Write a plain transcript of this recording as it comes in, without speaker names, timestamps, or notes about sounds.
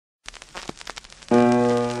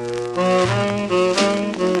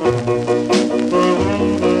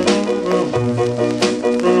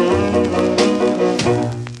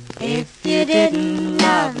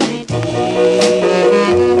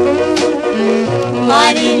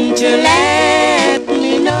Why didn't you let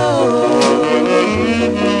me know?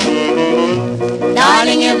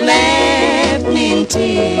 Darling, you've left me in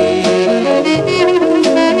tears,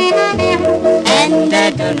 and I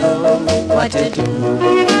don't know what to do.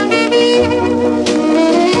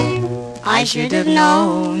 I should have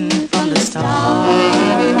known from the start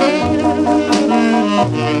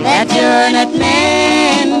that you're not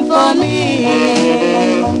meant for me,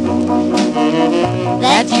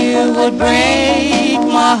 that you would break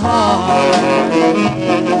my heart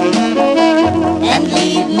and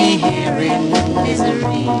leave me here in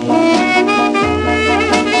misery.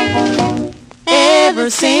 Ever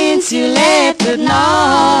since you left at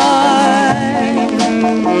night,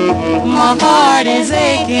 my heart is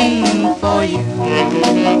aching for you.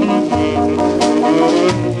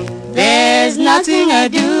 There's nothing I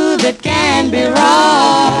do that can be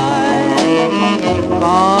right,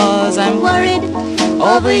 'cause I'm worried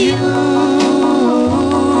over you.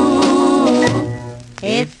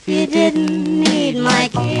 If you didn't need my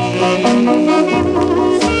kiss,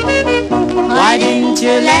 why didn't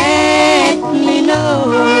you let me know?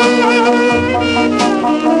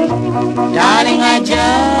 Darling, I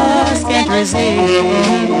just can't resist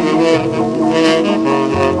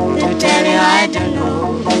to tell you I don't know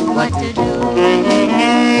what to do.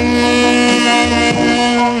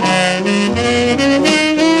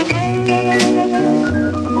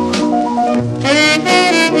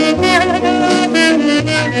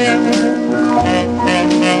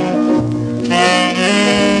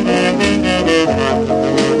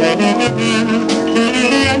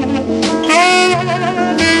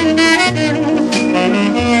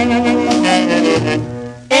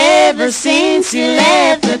 Ever since you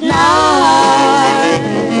left at night,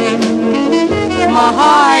 my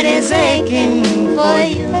heart is aching for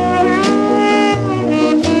you.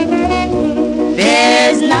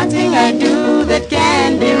 There's nothing I do that can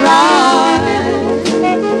be right,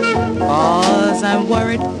 'cause I'm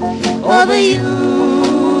worried over you.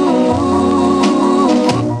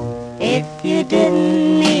 If you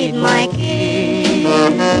didn't need my kiss,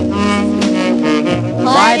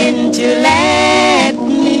 why didn't you let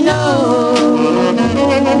me know?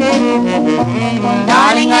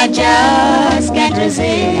 Darling, I just can't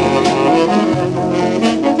resist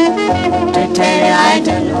to tell you I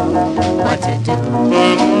don't know what to do.